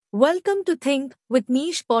Welcome to Think with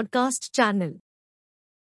Niche podcast channel.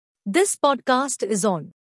 This podcast is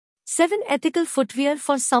on 7 ethical footwear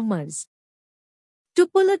for summers. To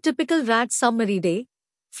pull a typical rat summery day,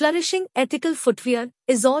 flourishing ethical footwear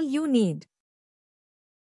is all you need.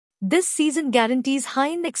 This season guarantees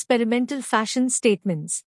high-end experimental fashion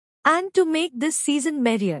statements. And to make this season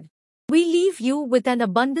merrier, we leave you with an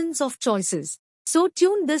abundance of choices. So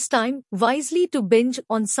tune this time wisely to binge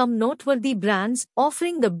on some noteworthy brands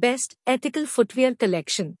offering the best ethical footwear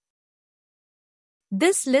collection.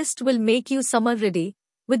 This list will make you summer ready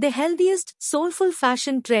with the healthiest, soulful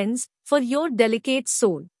fashion trends for your delicate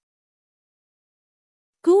soul.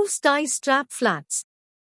 Coos tie strap flats.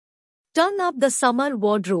 Turn up the summer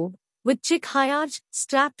wardrobe with chic high-arch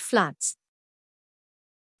strapped flats.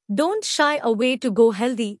 Don't shy away to go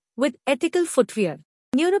healthy with ethical footwear.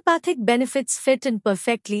 Neuropathic benefits fit in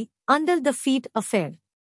perfectly under the feet affair.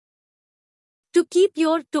 To keep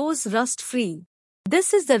your toes rust-free,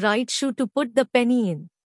 this is the right shoe to put the penny in.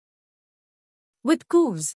 With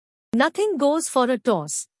Coos, nothing goes for a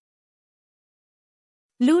toss.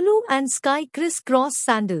 Lulu and Sky crisscross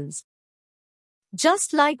sandals.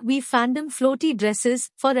 Just like we fandom floaty dresses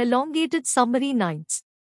for elongated summery nights,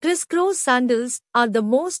 crisscross sandals are the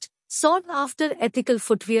most sought-after ethical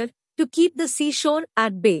footwear to keep the seashore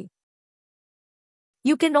at bay.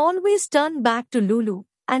 You can always turn back to Lulu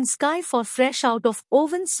and Sky for fresh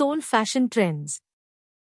out-of-oven soul fashion trends.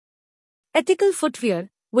 Ethical footwear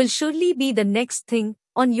will surely be the next thing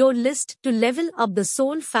on your list to level up the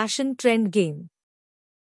soul fashion trend game.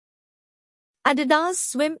 Adidas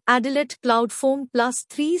Swim Adilette Cloud Foam Plus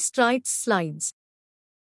 3 Stripes Slides.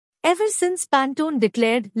 Ever since Pantone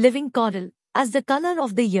declared living coral as the color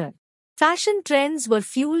of the year, fashion trends were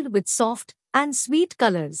fueled with soft and sweet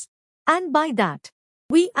colors. And by that,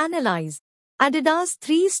 we analyze Adidas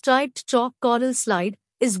 3-striped chalk coral slide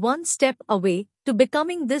is one step away to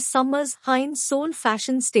becoming this summer's high-end soul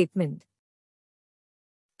fashion statement.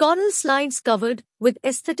 Coral slides covered with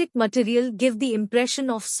aesthetic material give the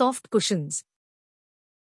impression of soft cushions.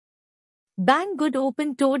 Banggood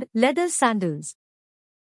open-toed leather sandals.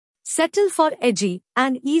 Settle for edgy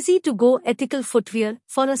and easy-to-go ethical footwear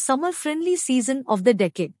for a summer-friendly season of the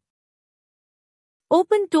decade.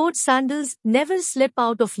 Open-toed sandals never slip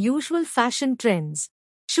out of usual fashion trends,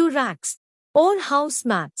 shoe racks, or house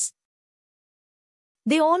mats.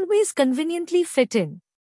 They always conveniently fit in.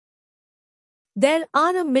 There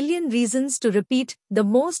are a million reasons to repeat the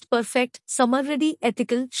most perfect summer-ready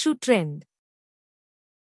ethical shoe trend.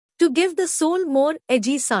 To give the sole more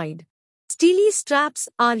edgy side, steely straps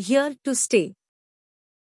are here to stay.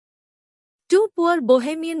 2 pure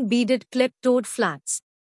bohemian beaded clip-toed flats.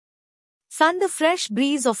 Fan the fresh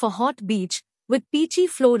breeze of a hot beach with peachy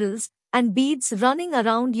florals and beads running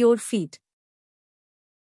around your feet.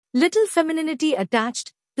 Little femininity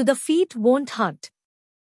attached to the feet won't hurt.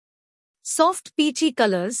 Soft peachy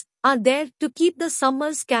colors are there to keep the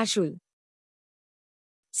summers casual.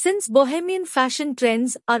 Since bohemian fashion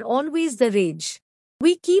trends are always the rage,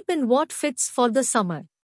 we keep in what fits for the summer.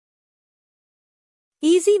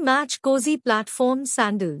 Easy match cozy platform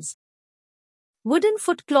sandals. Wooden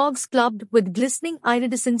foot clogs clubbed with glistening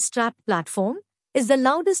iridescent strap platform is the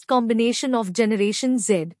loudest combination of Generation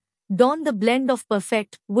Z. Don the blend of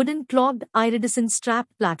perfect wooden clogged iridescent strap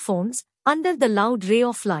platforms under the loud ray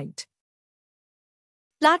of light.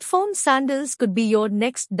 Platform sandals could be your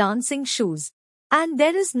next dancing shoes, and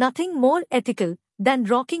there is nothing more ethical than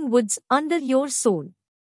rocking woods under your sole.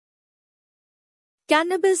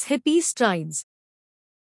 Cannabis hippie strides.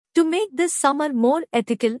 To make this summer more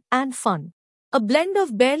ethical and fun, a blend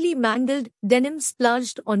of barely mangled denim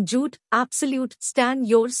splurged on jute absolute stand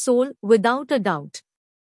your soul without a doubt.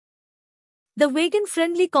 The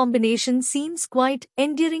vegan-friendly combination seems quite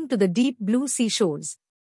endearing to the deep blue seashores.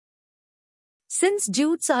 Since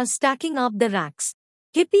jutes are stacking up the racks,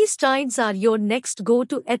 hippie strides are your next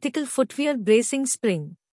go-to ethical footwear bracing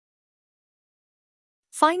spring.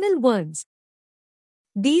 Final words.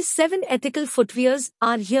 These 7 ethical footwears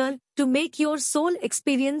are here to make your soul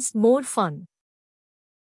experience more fun.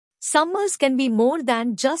 Summers can be more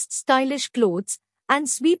than just stylish clothes and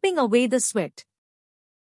sweeping away the sweat.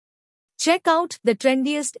 Check out the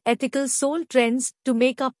trendiest ethical soul trends to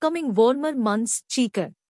make upcoming warmer months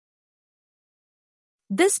chicer.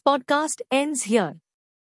 This podcast ends here.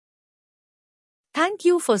 Thank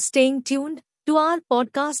you for staying tuned to our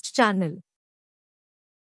podcast channel.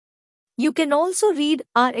 You can also read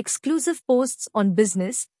our exclusive posts on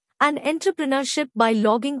business and entrepreneurship by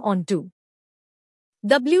logging on to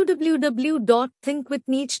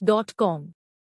www.thinkwithniche.com.